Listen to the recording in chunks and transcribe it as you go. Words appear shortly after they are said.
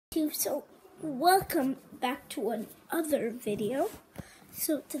So welcome back to another video.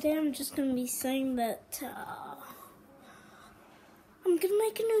 So today I'm just going to be saying that I'm going to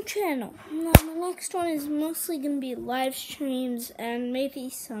make a new channel. Now the next one is mostly going to be live streams and maybe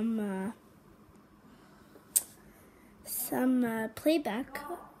some playback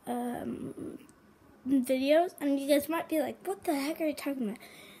videos. And you guys might be like, what the heck are you talking about?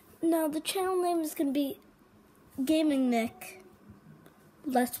 No, the channel name is going to be Gaming Nick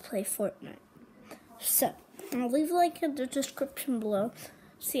Let's Play Fortnite. So, I'll leave a link in the description below.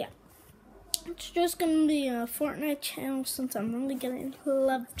 So yeah, it's just going to be a Fortnite channel since I'm really getting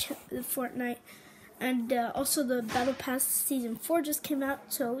love Fortnite. And also the Battle Pass Season 4 just came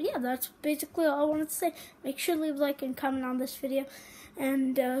out. So yeah, that's basically all I wanted to say. Make sure to leave a like and comment on this video.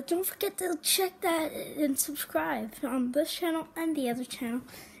 And don't forget to check that and subscribe on this channel and the other channel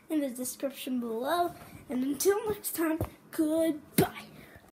in the description below. And until next time, goodbye.